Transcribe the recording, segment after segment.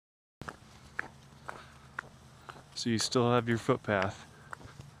So you still have your footpath.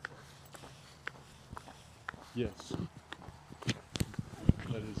 Yes.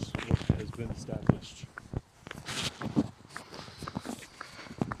 That is what has been established.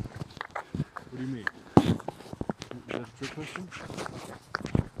 What do you mean? Is that a trick question?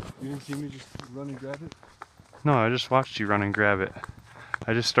 You didn't see me just run and grab it? No, I just watched you run and grab it.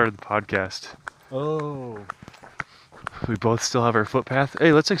 I just started the podcast. Oh. We both still have our footpath.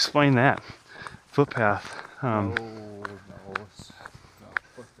 Hey, let's explain that. Footpath. No,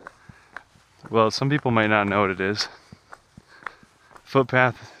 fuck that. Well, some people might not know what it is.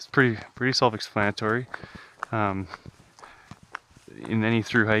 Footpath is pretty self-explanatory. In any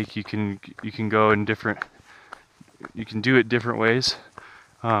through hike, you can go in different. You can do it different ways.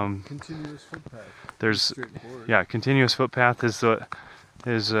 Continuous footpath. There's continuous footpath is what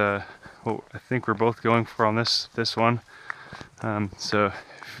I think we're both going for on this one. So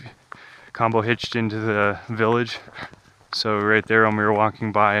combo hitched into the village. So right there when we were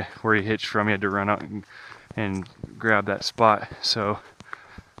walking by where he hitched from, he had to run out and grab that spot so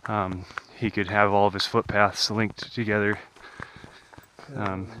he could have all of his footpaths linked together.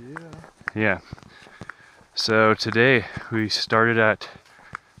 Yeah. So today we started at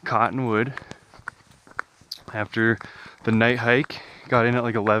Cottonwood after the night hike. Got in at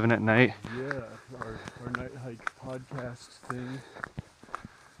like 11 at night. Yeah, our night hike podcast thing.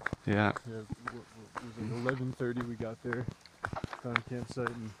 Yeah. It was like 11:30 we got there, found a campsite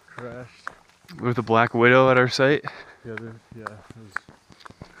and crashed. With a black widow at our site. Yeah, it was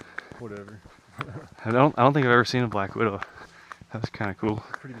whatever. I don't think I've ever seen a black widow. That was kind of cool.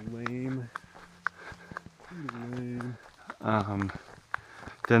 Pretty lame.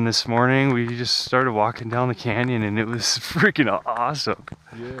 Then this morning we just started walking down the canyon and it was freaking awesome.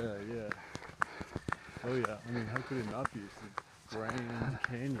 Yeah. Oh yeah, I mean, how could it not be? It's a grand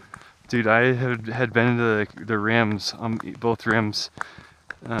canyon. Dude, I had been to the rims, both rims.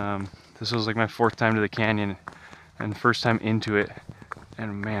 This was like my 4th time to the canyon and the first time into it.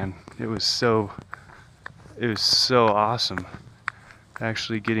 And man, it was so awesome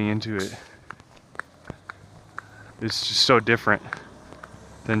actually getting into it. It's just so different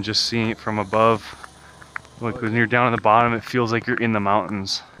than just seeing it from above. Like when you're down at the bottom, it feels like you're in the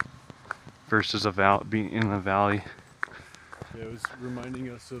mountains versus being in the valley. Yeah, it was reminding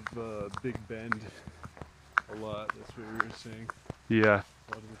us of Big Bend a lot. That's what we were saying. Yeah.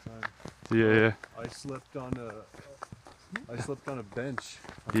 A lot of the time. Yeah. I slept on a bench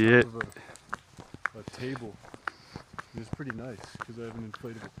on top of a table. It was pretty nice because I have an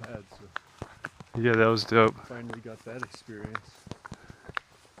inflatable pad, so. Yeah, that was dope. Finally got that experience.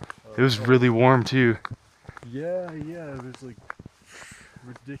 It was really warm too. Yeah, it was like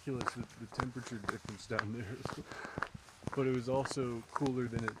ridiculous with the temperature difference down there. But it was also cooler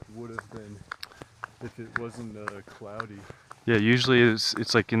than it would have been if it wasn't cloudy. Yeah, usually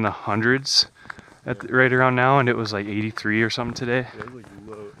it's like in the hundreds right around now, and it was like 83 or something today. Yeah, it was like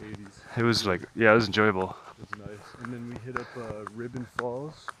low 80s. It was like, it was enjoyable. It was nice. And then we hit up Ribbon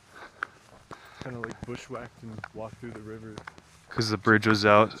Falls. Kind of like bushwhacked and walked through the river. Because the bridge was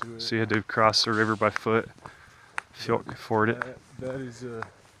out, so you had to cross the river by foot, ford it. That is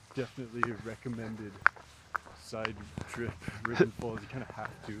definitely a recommended side trip. Ribbon Falls, you kind of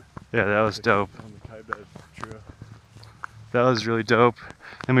have to. Yeah, that was dope. On the Kaibab Trail. That was really dope.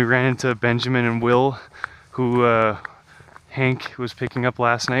 And we ran into Benjamin and Will, who Hank was picking up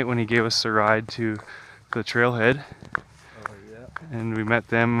last night when he gave us a ride to the trailhead. Oh yeah. And we met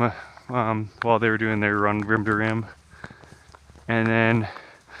them while they were doing their run rim to rim. And then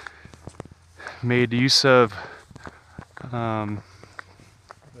made use of the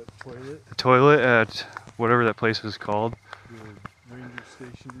toilet at whatever that place was called. The ranger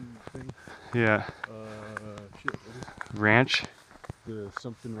station thing? Yeah. What is it? Ranch. The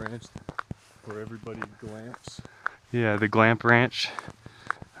something ranch where everybody glamps. Yeah, the Glamp Ranch.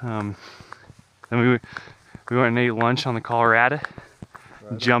 Then we went and ate lunch on the Colorado.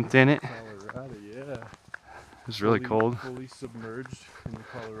 Jumped in it. Colorado, yeah. It was really cold. Fully submerged in the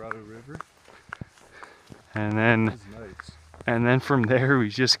Colorado River. And then, that was nice. And then from there we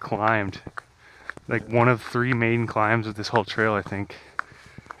just climbed. Like one of 3 main climbs of this whole trail, I think.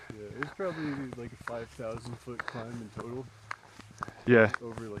 Yeah, it was probably like a 5,000 foot climb in total. Yeah.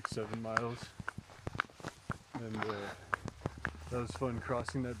 Over like 7 miles. And that was fun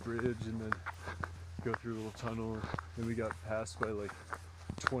crossing that bridge and then go through a little tunnel. And we got passed by like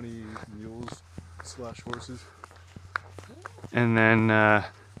 20 mules / horses. And then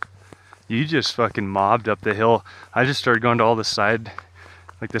you just fucking mobbed up the hill. I just started going to all the side,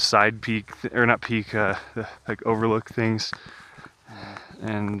 like the side peak, or not peak, the like overlook things.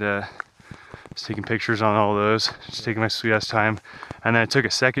 And Just taking pictures on all those, just taking my sweet ass time. And then I took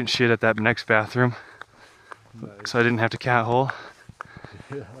a second shit at that next bathroom, Nice. so I didn't have to cat hole.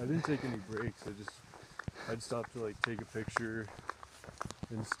 Yeah, I didn't take any breaks. I'd stop to like take a picture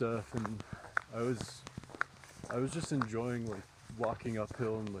and stuff, and I was just enjoying like walking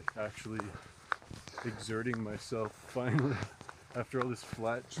uphill and like actually exerting myself finally after all this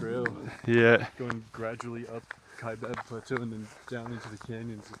flat trail. Yeah. Going gradually up Kaibab Plateau and then down into the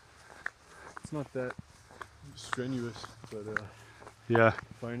canyons. It's not that strenuous, but Yeah.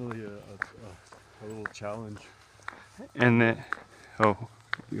 finally a little challenge. And then, oh,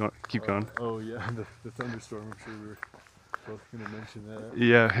 you want keep going? Oh yeah, the thunderstorm. I'm sure we were both gonna mention that.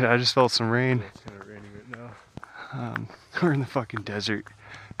 Yeah, I just felt some rain. Yeah, it's kind of raining right now. We're in the fucking desert,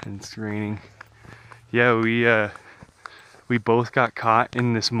 and it's raining. Yeah, we both got caught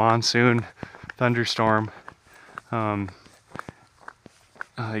in this monsoon thunderstorm.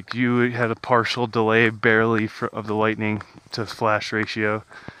 Like you had a partial delay, barely, of the lightning to flash ratio.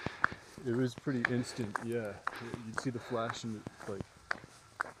 It was pretty instant. Yeah, you'd see the flash and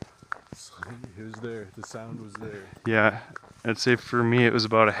it was there. The sound was there. Yeah, I'd say for me it was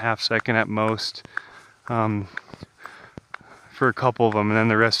about a half second at most. For a couple of them, and then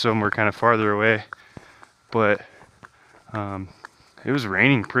the rest of them were kind of farther away. But it was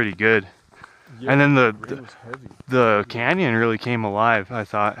raining pretty good. Yeah, And then the rain was heavy. the canyon really came alive, I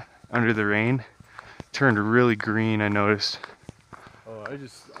thought, under the rain. Turned really green, I noticed. Oh,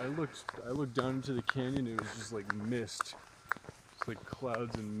 I looked down into the canyon. It was just like mist, just like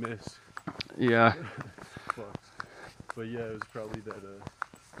clouds and mist. Yeah. Fuck. But yeah, it was probably that.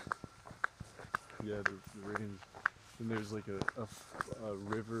 Yeah, the rain. And there's like a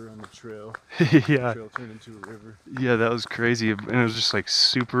river on the trail. Yeah. The trail turned into a river. Yeah, that was crazy, and it was just like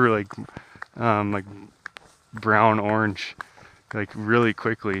super like brown orange, like really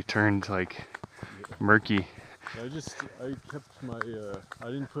quickly turned like murky. I kept my I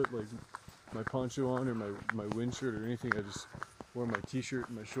didn't put like my poncho on or my wind shirt or anything. I just wore my t-shirt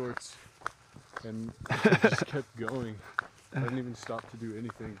and my shorts, and I just kept going. I didn't even stop to do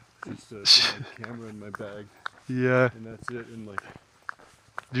anything. Just put my camera in my bag, Yeah. and that's it. And like,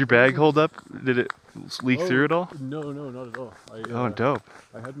 Did your bag hold up? Did it leak through at all? No, not at all. Oh, dope.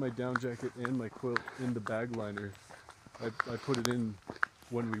 I had my down jacket and my quilt in the bag liner. I put it in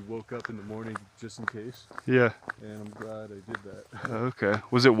when we woke up in the morning just in case, Yeah. and I'm glad I did that. Okay.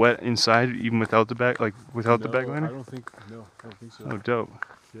 Was it wet inside even without the bag, like without the bag I liner? don't think so. Oh, dope.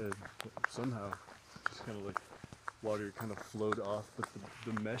 Yeah, somehow just kind of like water kind of flowed off, but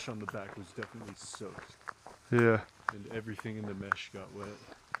the mesh on the back was definitely soaked, Yeah. and everything in the mesh got wet.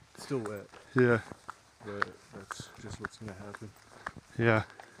 It's still wet, Yeah. but that's just what's gonna happen. Yeah.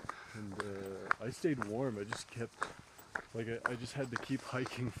 And I stayed warm. I just kept, like, I just had to keep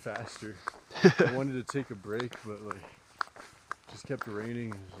hiking faster. I wanted to take a break, but like, just kept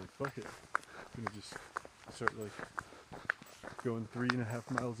raining. I was like, fuck it. I'm gonna just start like going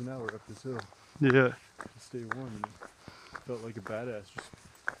 3.5 miles an hour up this hill Yeah. to stay warm. And felt like a badass just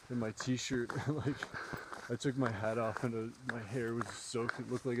in my t-shirt. Like, I took my hat off and my hair was soaked. It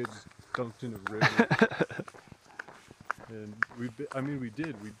looked like I just dunked in a river. And we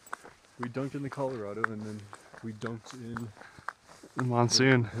did. We dunked in the Colorado, and then we dunked in The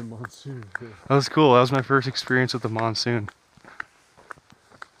monsoon. the monsoon. Yeah. That was cool. That was my first experience with the monsoon.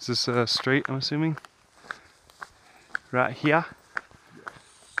 Is this straight, I'm assuming? Right here?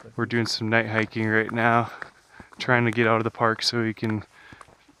 We're doing some night hiking right now. Trying to get out of the park so we can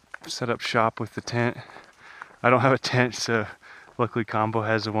set up shop with the tent. I don't have a tent, so luckily Combo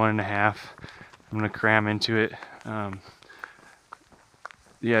has a 1.5. I'm gonna cram into it.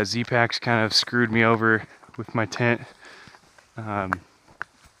 Yeah, Z-Packs kind of screwed me over with my tent,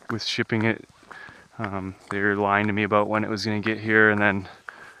 with shipping it. They were lying to me about when it was gonna get here, and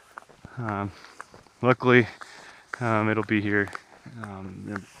then luckily it'll be here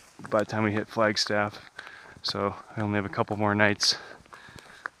by the time we hit Flagstaff. So I only have a couple more nights.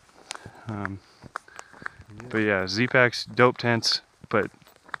 But yeah, Z-Packs, dope tents, but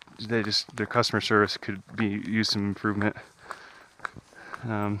their customer service could use some improvement.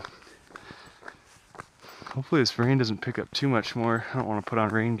 Hopefully this rain doesn't pick up too much more. I don't want to put on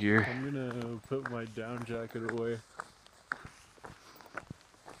rain gear. I'm gonna put my down jacket away.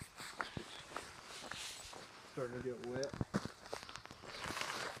 Starting to get wet.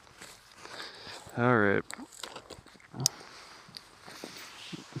 All right.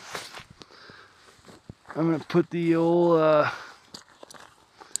 I'm gonna put the old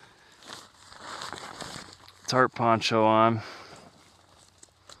tarp poncho on.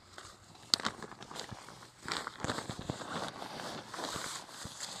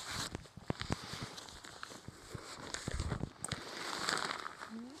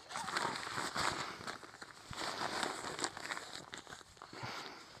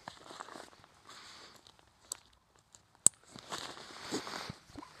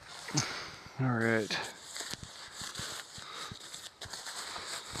 All right.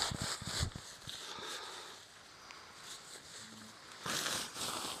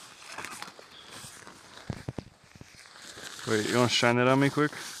 Wait, you want to shine that on me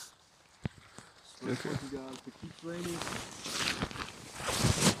quick? Okay. If it keeps raining.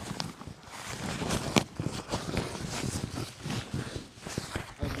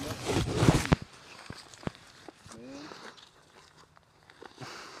 Man.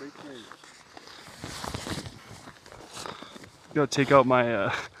 Great rain. Gotta take out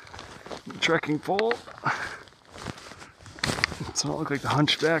my trekking pole. So I don't look like the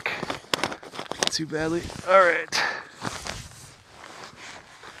hunchback too badly. All right.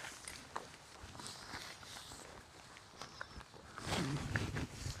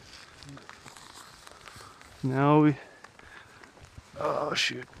 Now we, oh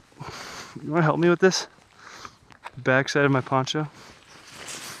shoot. You wanna help me with this? Backside of my poncho?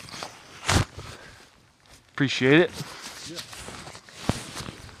 Appreciate it. Yeah.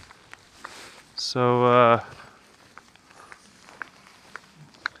 So,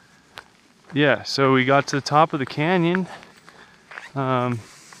 yeah, so we got to the top of the canyon. And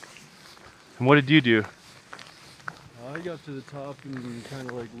what did you do? I got to the top and kind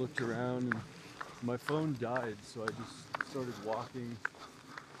of like looked around, and my phone died, so I just started walking,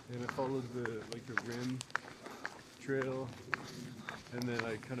 and I followed the rim trail, and then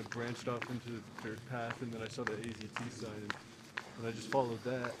I kind of branched off into the dirt path, and then I saw the AZT sign, and I just followed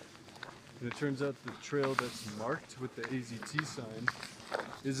that. And it turns out the trail that's marked with the AZT sign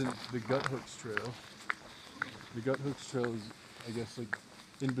isn't the Gut Hooks Trail. The Gut Hooks Trail is, I guess, like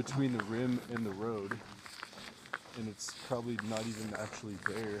in between the rim and the road, and it's probably not even actually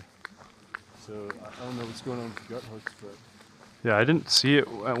there. So I don't know what's going on with the Gut Hooks, but Yeah, I didn't see it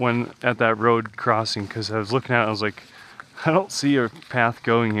when at that road crossing because I was looking at it, I was like, I don't see a path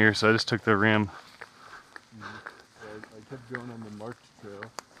going here, so I just took the rim. so I kept going on the marked trail,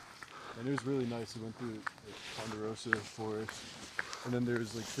 and it was really nice. I went through like Ponderosa Forest, and then there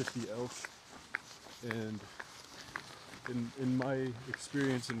was like 50 elk, and in my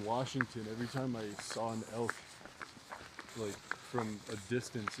experience in Washington, every time I saw an elk, like from a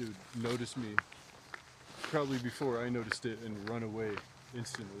distance, it would notice me probably before I noticed it and run away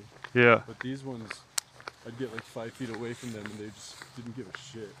instantly. Yeah. But these ones, I'd get like 5 feet away from them and they just didn't give a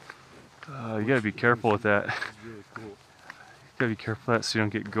shit. You gotta be careful with that. It's really cool. You gotta be careful with that so you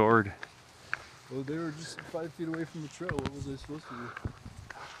don't get gored. Well, they were just 5 feet away from the trail. What was I supposed to do?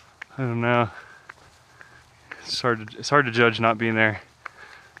 I don't know. It's hard to judge not being there.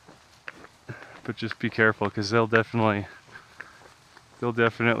 But just be careful because they'll definitely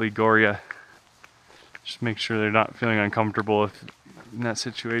gore you. Just make sure they're not feeling uncomfortable in that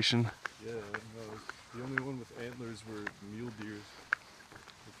situation. Yeah, no, the only one with antlers were mule deers.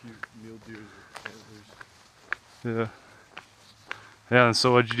 A few mule deers with antlers. Yeah. Yeah, and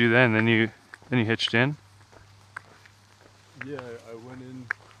so what'd you do then? Then you hitched in? Yeah, I went in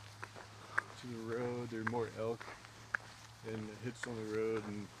to the road. There were more elk, and I hitched on the road,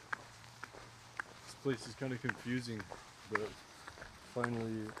 and this place is kind of confusing, but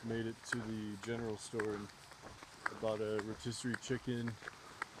finally made it to the general store and I bought a rotisserie chicken,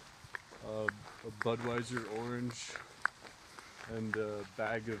 a Budweiser orange, and a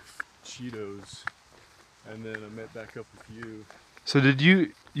bag of Cheetos, and then I met back up with you. So did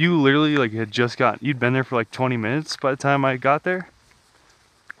you literally like you'd been there for like 20 minutes by the time I got there?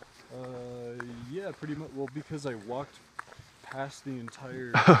 Yeah, pretty much. Well, because I walked past the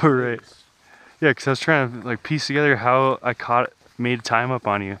entire Oh, right. place. Yeah, because I was trying to like piece together how I made time up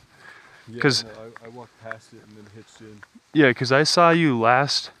on you. Yeah, Cause, no, I walked past it and then hitched in. yeah, because I saw you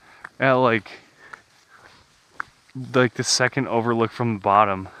last at like the second overlook from the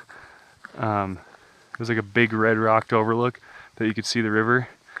bottom. It was like a big red rocked overlook that you could see the river.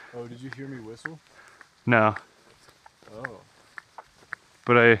 Oh, did you hear me whistle? No. Oh.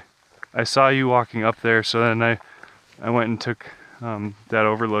 But I saw you walking up there, so then I went and took that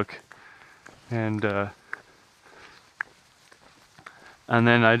overlook, and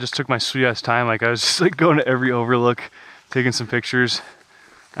then I just took my sweet ass time. Like I was just like going to every overlook, taking some pictures,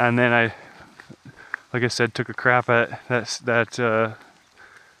 and then like I said, took a crap at that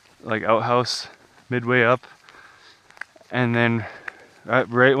like outhouse midway up, and then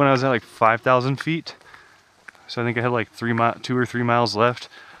right when I was at like 5,000 feet, so I think I had like 2 or 3 miles left.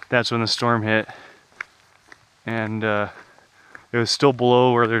 That's when the storm hit, and it was still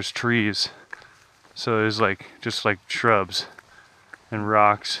below where there's trees, so it was like just like shrubs and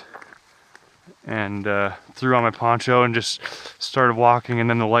rocks, and threw on my poncho and just started walking, and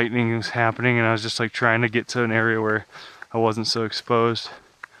then the lightning was happening and I was just like trying to get to an area where I wasn't so exposed,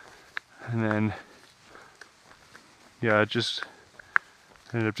 And then, yeah, I just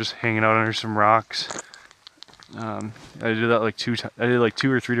ended up just hanging out under some rocks. I did that like I did like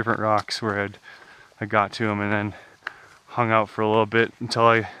 2 or 3 different rocks where I got to them, and then hung out for a little bit until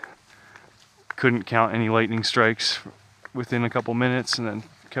I couldn't count any lightning strikes within a couple minutes, and then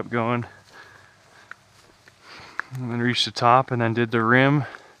kept going. And then reached the top, and then did the rim,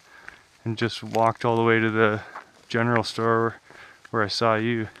 and just walked all the way to the general store where I saw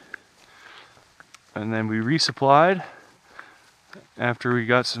you. And then we resupplied after we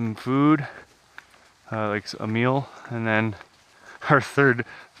got some food, like a meal, and then our 3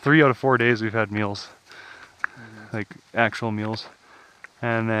 out of 4 days we've had meals, like actual meals.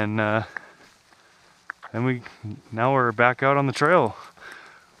 And then now we're back out on the trail.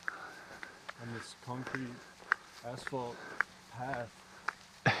 On this concrete asphalt path.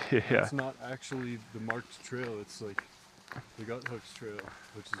 Yeah. It's not actually the marked trail, it's like the Gut Hooks trail,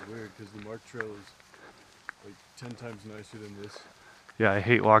 which is weird because the marked trail is like 10 times nicer than this. Yeah, I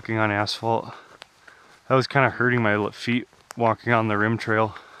hate walking on asphalt. That was kind of hurting my feet walking on the rim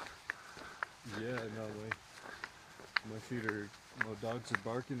trail. Yeah, no, my feet are, dogs are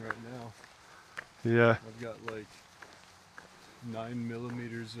barking right now. Yeah. I've got like 9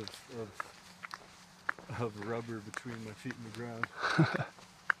 millimeters of rubber between my feet and the ground.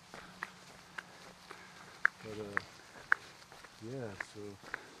 But yeah, so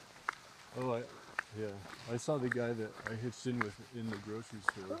I saw the guy that I hitched in with in the grocery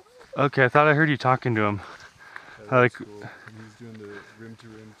store. Okay, I thought I heard you talking to him. That's cool. And he's doing the rim to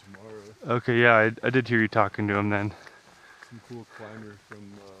rim tomorrow. Okay, yeah, I did hear you talking to him then. Some cool climber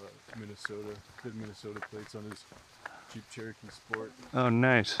from Minnesota. Did Minnesota plates on his Jeep Cherokee Sport. Oh,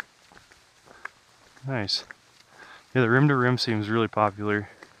 nice. Nice. Yeah, the rim to rim seems really popular.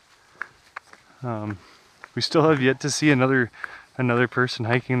 We still have yet to see another person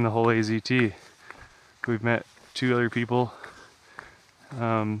hiking the whole AZT. We've met 2 other people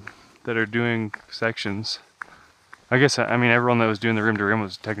that are doing sections. I guess, I mean, everyone that was doing the rim to rim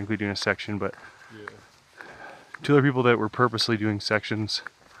was technically doing a section, but yeah. 2 other people that were purposely doing sections.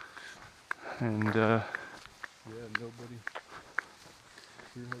 And yeah, nobody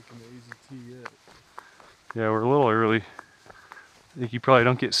through hiking the AZT yet. Yeah, we're a little early. I think you probably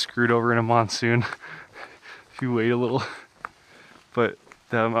don't get screwed over in a monsoon if you wait a little. But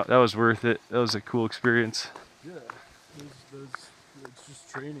that was worth it. That was a cool experience. Yeah, it's just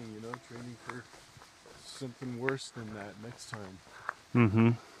training, training for something worse than that next time.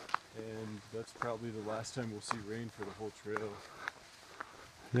 Mm-hmm. And that's probably the last time we'll see rain for the whole trail.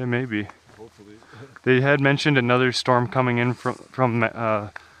 Yeah, maybe. Hopefully. They had mentioned another storm coming in from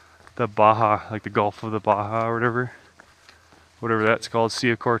the Baja, like the Gulf of the Baja or whatever that's called,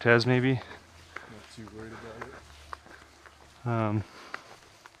 Sea of Cortez maybe. Not too worried about it.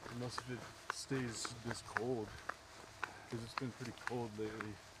 Unless if it stays this cold, because it's been pretty cold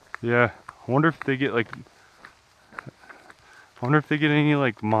lately. Yeah, I wonder if they get any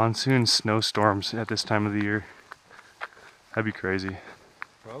like monsoon snowstorms at this time of the year. That'd be crazy.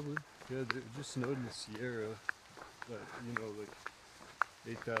 Probably. Yeah, it just snowed in the Sierra, like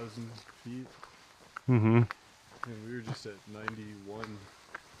 8,000 feet. Mm-hmm. And we were just at 91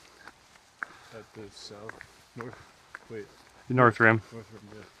 at the North Rim. North Rim,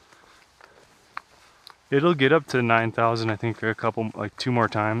 yeah. It'll get up to 9,000, I think, a couple, like 2 more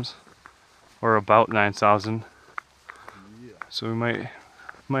times, or about 9,000. Yeah. So we might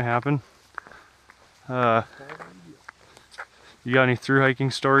happen. You got any through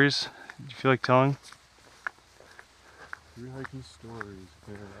hiking stories? Do you feel like telling? Through hiking stories,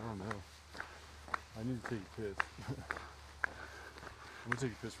 man, I don't know. I need to take a piss. I'm gonna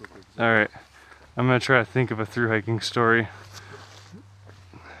take a piss real quick. All right, I'm gonna try to think of a through hiking story.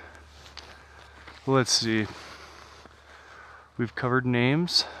 Let's see. We've covered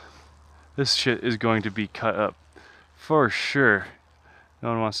names. This shit is going to be cut up for sure. No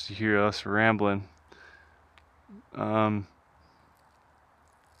one wants to hear us rambling.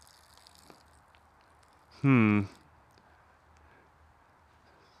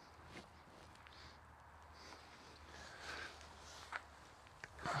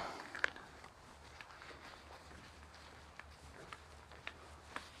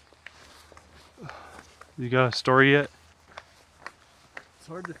 You got a story yet? It's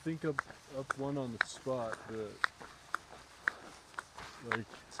hard to think up one on the spot, but like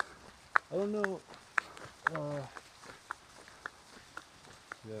I don't know.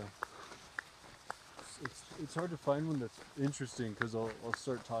 Yeah, it's hard to find one that's interesting because I'll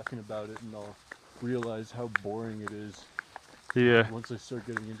start talking about it and I'll realize how boring it is. Yeah. Once I start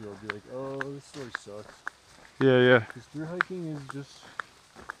getting into it, I'll be like, oh, this story sucks. Yeah. Because through hiking is just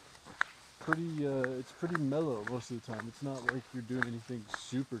it's pretty mellow most of the time. It's not like you're doing anything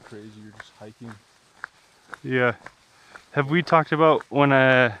super crazy. You're just hiking. Yeah. Have we talked about when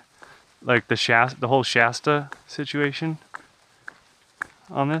like the whole Shasta situation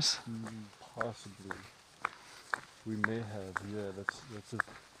on this? Possibly. We may have. Yeah,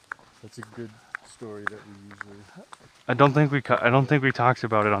 that's a good story that we usually. I don't think we talked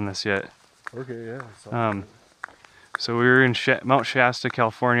about it on this yet. Okay, yeah. Let's talk Um, about it. So we were in Mount Shasta,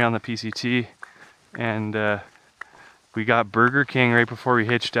 California on the PCT, and we got Burger King right before we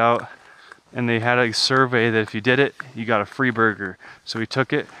hitched out, and they had a survey that if you did it, you got a free burger. So we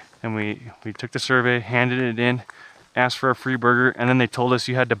took it, and we took the survey, handed it in, asked for a free burger, and then they told us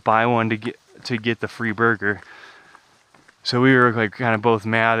you had to buy one to get the free burger. So we were like kind of both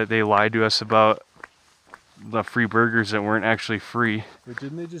mad that they lied to us about the free burgers that weren't actually free. But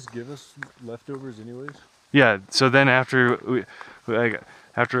didn't they just give us leftovers anyways? Yeah, so then after we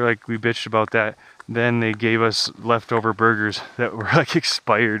bitched about that, then they gave us leftover burgers that were like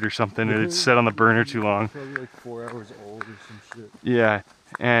expired or something, and it sat on the burner too long. Probably like 4 hours old or some shit. Yeah,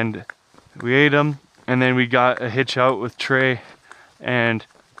 and we ate them, and then we got a hitch out with Trey, and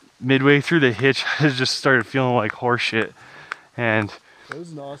midway through the hitch, I just started feeling like horse shit, and That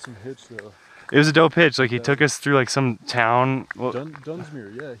was an awesome hitch though. it was a dope hitch. Like he took us through like some town. Well,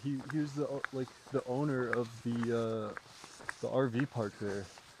 Dunsmuir, yeah, he was the owner of the RV park there,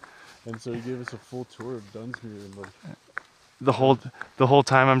 and so he gave us a full tour of Dunsmuir and like the whole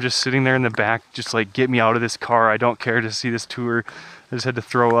time I'm just sitting there in the back, just like, get me out of this car. I don't care to see this tour. I just had to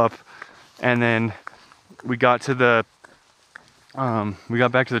throw up. And then we got to the we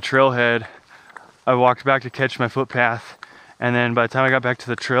got back to the trailhead. I walked back to catch my footpath, and then by the time I got back to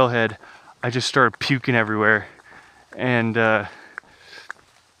the trailhead, I just started puking everywhere. And well,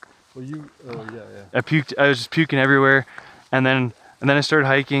 yeah. I was just puking everywhere, and then I started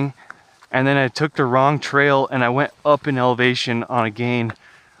hiking, and then I took the wrong trail and I went up in elevation on a gain,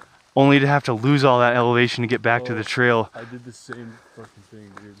 only to have to lose all that elevation to get back to the trail. I did the same fucking thing,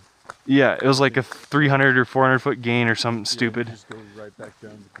 dude. Yeah, it was like a 300 or 400 foot gain or something stupid. Just go right back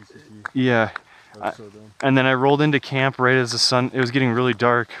down to PCT. Yeah. So dumb. And then I rolled into camp right as it was getting really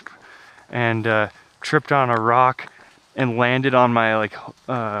dark, and tripped on a rock and landed on my like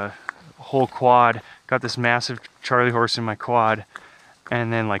whole quad. Got this massive Charlie horse in my quad,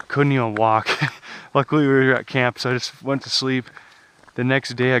 and then like couldn't even walk. Luckily we were at camp, so I just went to sleep. The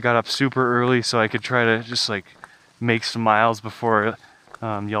next day I got up super early so I could try to just like make some miles before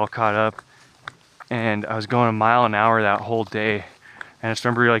y'all caught up. And I was going a mile an hour that whole day. And I just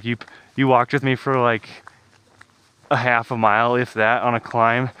remember like you walked with me for like a half a mile, if that, on a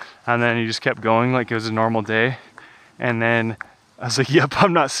climb, and then you just kept going like it was a normal day. And then I was like, yep,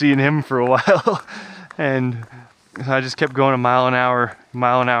 I'm not seeing him for a while. And I just kept going a mile an hour,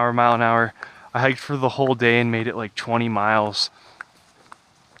 mile an hour, mile an hour. I hiked for the whole day and made it like 20 miles.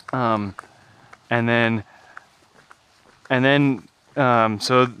 So then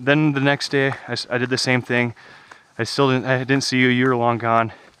the next day I did the same thing. I didn't see you. You were long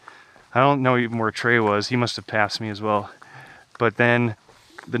gone. I don't know even where Trey was. He must have passed me as well. But then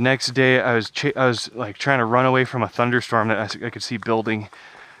the next day I was like trying to run away from a thunderstorm that I could see building.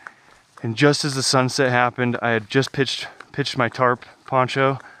 And just as the sunset happened, I had just pitched my tarp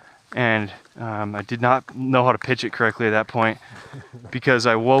poncho, and I did not know how to pitch it correctly at that point, because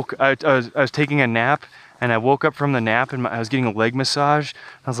I was taking a nap, and I woke up from the nap and I was getting a leg massage.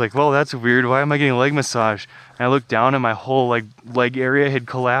 I was like, well, that's weird. Why am I getting a leg massage? And I looked down and my whole like leg area had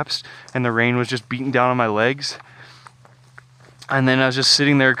collapsed, and the rain was just beating down on my legs. And then I was just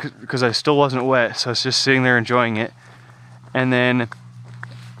sitting there because I still wasn't wet, so I was just sitting there enjoying it. And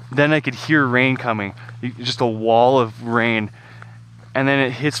then I could hear rain coming, just a wall of rain. And then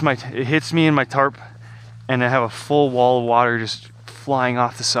it hits me in my tarp, and I have a full wall of water just flying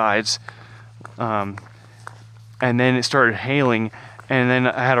off the sides. And then it started hailing, and then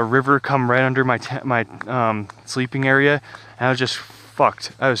I had a river come right under my sleeping area, and I was just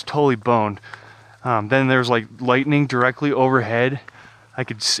fucked. I was totally boned. Then there was like lightning directly overhead. I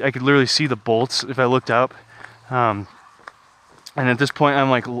could literally see the bolts if I looked up. And at this point,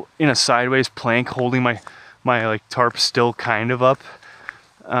 I'm like in a sideways plank, holding my like tarp still kind of up.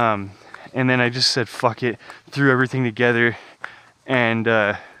 And then I just said fuck it, threw everything together, and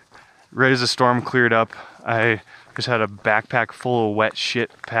right as the storm cleared up, I just had a backpack full of wet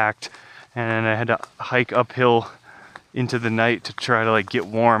shit packed, and I had to hike uphill into the night to try to like get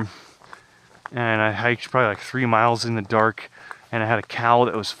warm. And I hiked probably like 3 miles in the dark, and I had a cow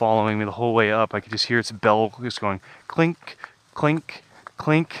that was following me the whole way up. I could just hear its bell just going clink, clink,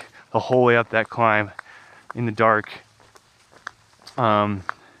 clink the whole way up that climb in the dark. And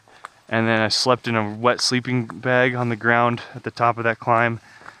and then I slept in a wet sleeping bag on the ground at the top of that climb.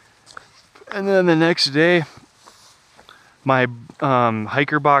 And then the next day, my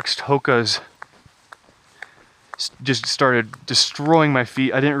hiker box Hokas just started destroying my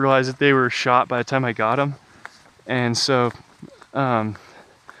feet. I didn't realize that they were shot by the time I got them, and so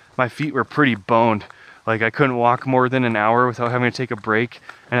my feet were pretty boned. Like, I couldn't walk more than an hour without having to take a break,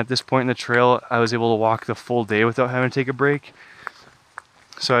 and at this point in the trail I was able to walk the full day without having to take a break.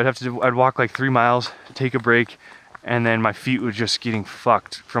 So I'd walk like 3 miles, take a break, and then my feet were just getting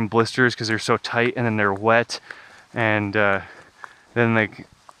fucked from blisters because they're so tight, and then they're wet, and then like,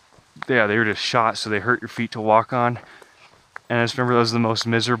 yeah, they were just shot, so they hurt your feet to walk on. And I just remember that was the most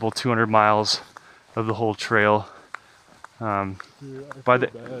miserable 200 miles of the whole trail. By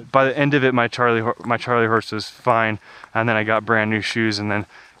the end of it, my Charlie horse was fine, and then I got brand new shoes, and then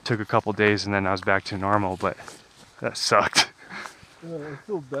took a couple days, and then I was back to normal. But that sucked. I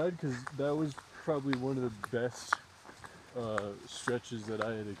feel bad because that was probably one of the best stretches that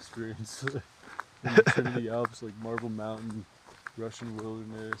I had experienced in the Trinity Alps, like Marble Mountain, Russian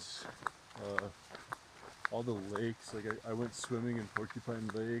Wilderness, all the lakes. Like I went swimming in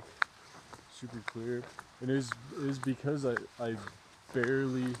Porcupine Lake, super clear, and it was because I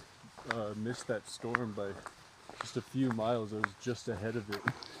barely missed that storm by just a few miles. I was just ahead of it.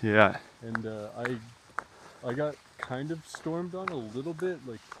 Yeah. And I got kind of stormed on a little bit.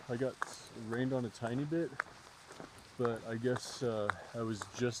 Like, I got rained on a tiny bit, but I guess I was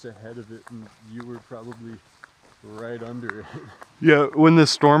just ahead of it, and you were probably right under it. Yeah, when the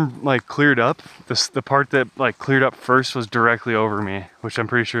storm like cleared up, the part that like cleared up first was directly over me, which I'm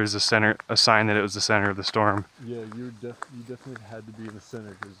pretty sure is a sign that it was the center of the storm. Yeah, you definitely had to be in the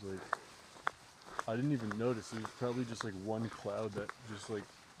center, because like I didn't even notice. It was probably just like one cloud that just like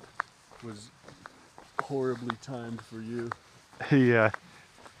was horribly timed for you. Yeah,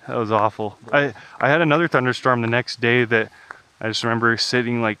 that was awful. I had another thunderstorm the next day that I just remember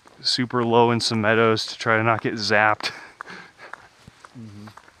sitting like super low in some meadows to try to not get zapped. Mm-hmm.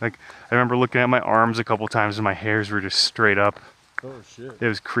 Like, I remember looking at my arms a couple times and my hairs were just straight up. Oh shit. It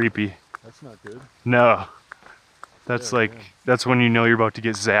was creepy. That's not good. No. That's yeah, that's when you know you're about to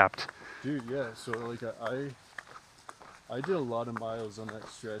get zapped. Dude, yeah, so like I did a lot of miles on that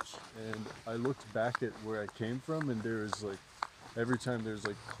stretch, and I looked back at where I came from, and there was like, every time there's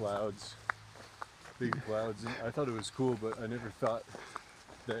like clouds, big clouds, and I thought it was cool, but I never thought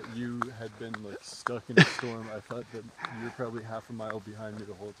that you had been like stuck in a storm. I thought that you were probably half a mile behind me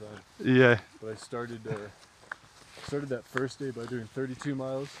the whole time. Yeah. But I started that first day by doing 32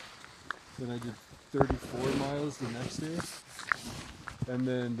 miles, then I did 34 miles the next day, and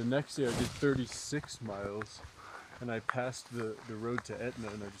then the next day I did 36 miles, and I passed the road to Etna,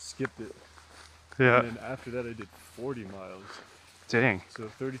 and I just skipped it. Yeah. And then after that I did 40 miles. Dang. So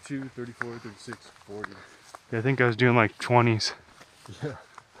 32, 34, 36, 40. Yeah, I think I was doing like 20s. Yeah,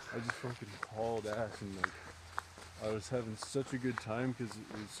 I just fucking hauled ass, and like I was having such a good time because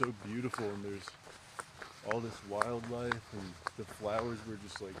it was so beautiful, and there's all this wildlife, and the flowers were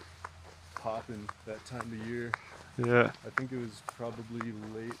just like popping that time of year. Yeah. I think it was probably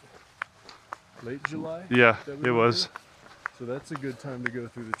late July. Yeah, it was. So that's a good time to go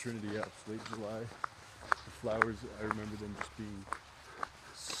through the Trinity Alps, late July. The flowers, I remember them just being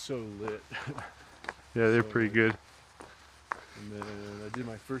so lit. Yeah, they're So pretty lit. good. And then I did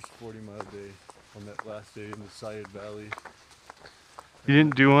my first 40-mile day on that last day in the Sayed Valley. You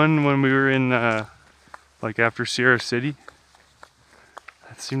didn't do one when we were in, like after Sierra City?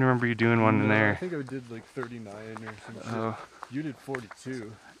 I seem to remember you doing one in there. I think I did like 39 or some shit. Oh. You did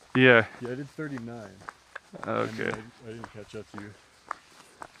 42. Yeah. Yeah, I did 39. Okay. I didn't catch up to you.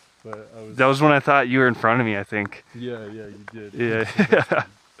 But I was... That was when I thought you were in front of me, I think. Yeah, you did. Yeah.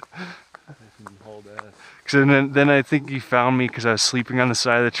 You hauled ass. Cause then I think you found me because I was sleeping on the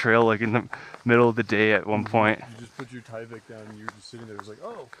side of the trail, like in the middle of the day at one point. You just put your Tyvek down, and you were just sitting there. It was like,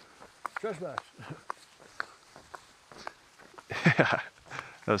 oh, trash bags. Yeah,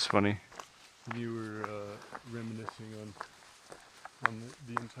 that was funny. You were reminiscing on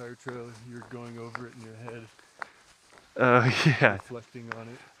the entire trail. You were going over it in your head. Yeah. Reflecting on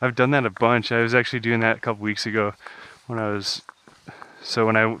it. I've done that a bunch. I was actually doing that a couple weeks ago when I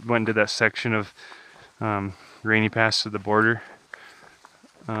went and did that section of Rainy Pass to the border.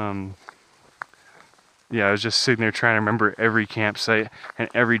 Yeah, I was just sitting there trying to remember every campsite and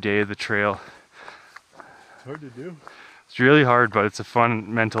every day of the trail. It's hard to do. It's really hard, but it's a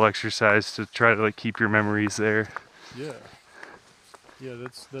fun mental exercise to try to like keep your memories there. Yeah. Yeah,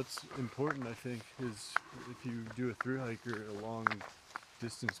 that's important, I think, is if you do a thru hike or a long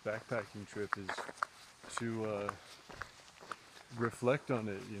distance backpacking trip, is to reflect on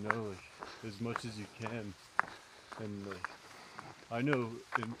it, you know, like as much as you can. And like I know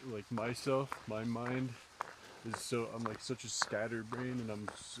in like myself, my mind is so, I'm like such a scatterbrain, and I'm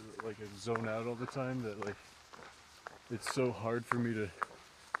so, like I zone out all the time, that like it's so hard for me to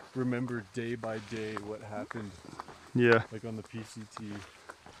remember day by day what happened, Yeah. like on the PCT.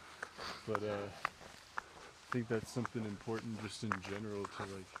 But I think that's something important just in general to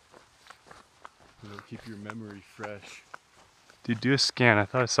like, you know, keep your memory fresh. Dude, do a scan. I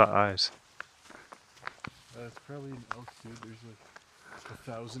thought I saw eyes. It's probably an elk, dude. There's like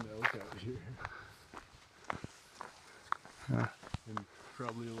 1,000 elk out here. Yeah. And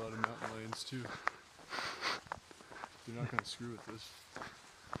probably a lot of mountain lions too. They're not gonna screw with this.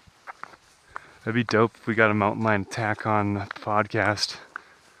 That'd be dope if we got a mountain lion attack on the podcast.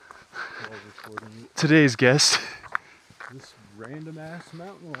 While recording it. Today's guest. This random ass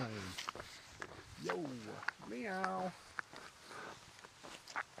mountain lion. Yo, meow.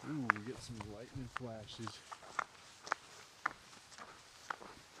 Ooh, we get some lightning flashes.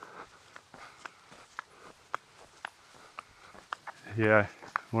 Yeah.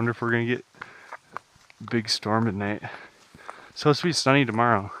 Wonder if we're gonna get a big storm tonight. It's supposed to be sunny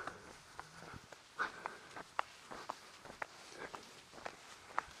tomorrow.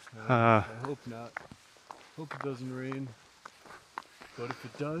 I hope not. Hope it doesn't rain. But if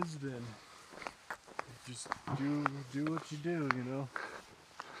it does, then just do what you do, you know?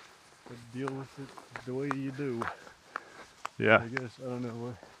 But deal with it the way you do. Yeah. I guess I don't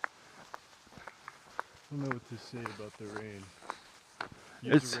know what to say about the rain.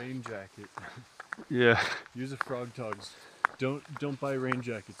 Use a rain jacket. Yeah. Use a frog togs. Don't buy rain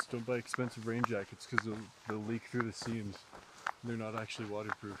jackets. Don't buy expensive rain jackets, because they'll leak through the seams. They're not actually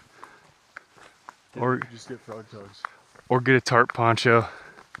waterproof. Just get frog togs. Or get a tarp poncho.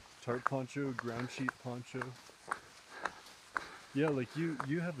 Tarp poncho, ground sheet poncho. Yeah, like you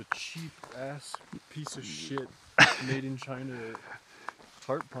have a cheap ass piece of shit made in China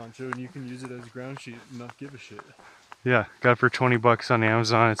tarp poncho, and you can use it as ground sheet and not give a shit. Yeah, got it for $20 on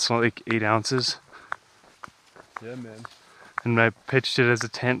Amazon. It's like 8 ounces. Yeah, man. And I pitched it as a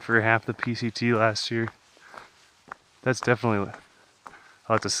tent for half the PCT last year. That's definitely,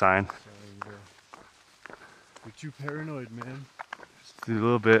 oh, it's a sign. You're too paranoid, man. Just a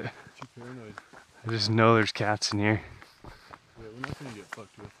little bit. Too paranoid. I just know there's cats in here. Yeah, we're not gonna get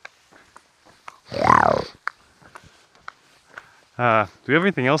fucked with. Do we have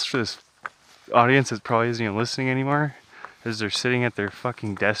anything else for this audience that probably isn't even listening anymore? As they're sitting at their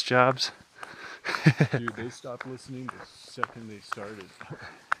fucking desk jobs? Dude, they stopped listening the second they started.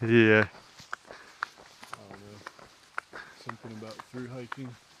 Yeah. I don't know. Something about through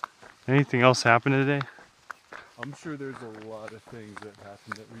hiking. Anything else happen today? I'm sure there's a lot of things that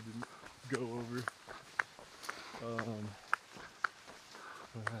happened that we didn't go over.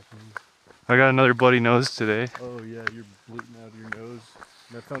 What happened? I got another bloody nose today. Oh yeah, you're bleeding out of your nose.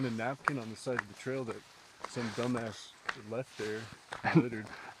 And I found a napkin on the side of the trail that some dumbass left there, littered.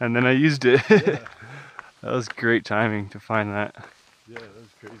 And then I used it. Yeah. That was great timing to find that. Yeah, that was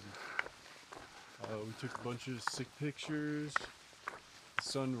crazy. We took a bunch of sick pictures. The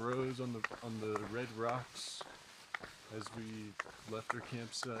sun rose on the red rocks as we left our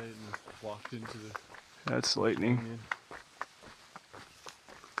campsite and walked into the That's lightning. canyon.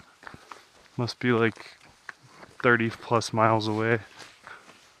 Must be like 30 plus miles away.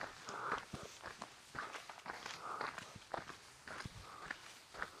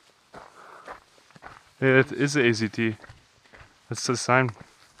 Yeah, it is the AZT. That's the sign.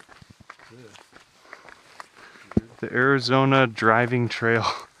 Yeah. The Arizona Driving Trail.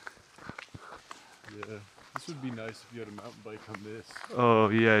 Yeah. This would be nice if you had a mountain bike on this. Oh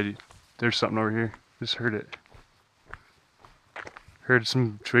yeah, there's something over here. Just heard it. Heard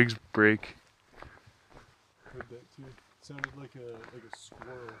some twigs break. Heard that too. It sounded like a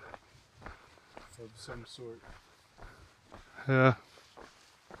squirrel of some sort. Yeah.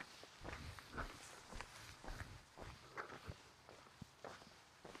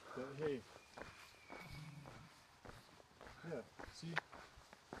 But hey. Yeah, see?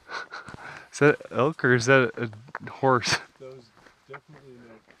 Is that elk or is that a horse? That was definitely an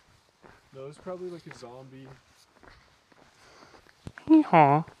elk. No, it was probably like a zombie.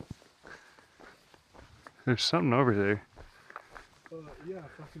 Hee-haw. There's something over there. Yeah,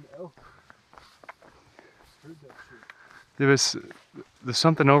 fucking elk. Heard that shit. There's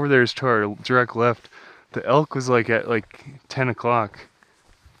something over there is to our direct left. The elk was like at like 10 o'clock.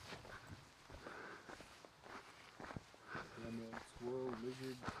 Yeah, man. Squirrel,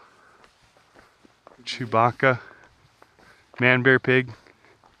 lizard. Chewbacca. Man, bear, pig.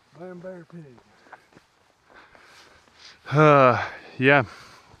 Man, bear, pig. Yeah.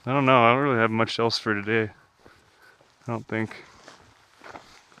 I don't know. I don't really have much else for today. I don't think.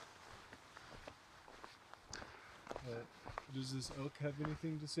 Does this elk have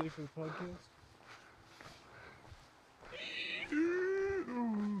anything to say for the podcast?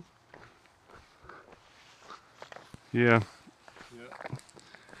 Yeah. Yeah.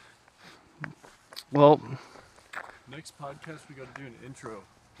 Well, Next podcast we got to do an intro.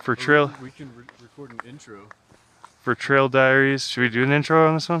 for Or trail we can record an intro. for trail diaries, should we do an intro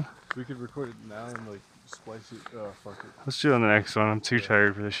on this one? We could record it now and like splice it. Oh fuck it. Let's do it on the next one. I'm too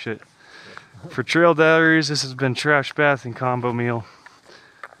tired for this shit. For trail diaries, this has been Trash Bath and Combo Meal.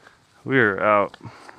 We are out.